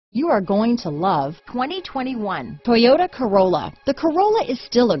You are going to love 2021 Toyota Corolla. The Corolla is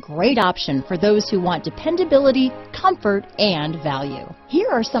still a great option for those who want dependability, comfort, and value. Here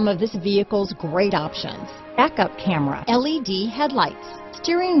are some of this vehicle's great options: backup camera, LED headlights,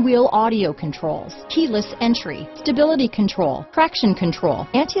 steering wheel audio controls, keyless entry, stability control, traction control,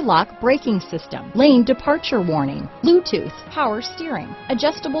 anti-lock braking system, lane departure warning, Bluetooth, power steering,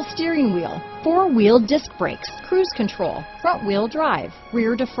 adjustable steering wheel, four-wheel disc brakes, cruise control, front-wheel drive,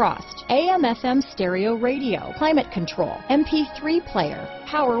 rear defrost, AM/FM stereo radio, climate control, MP3 player,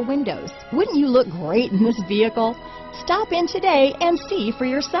 power windows. Wouldn't you look great in this vehicle? Stop in today and see for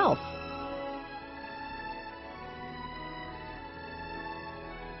yourself.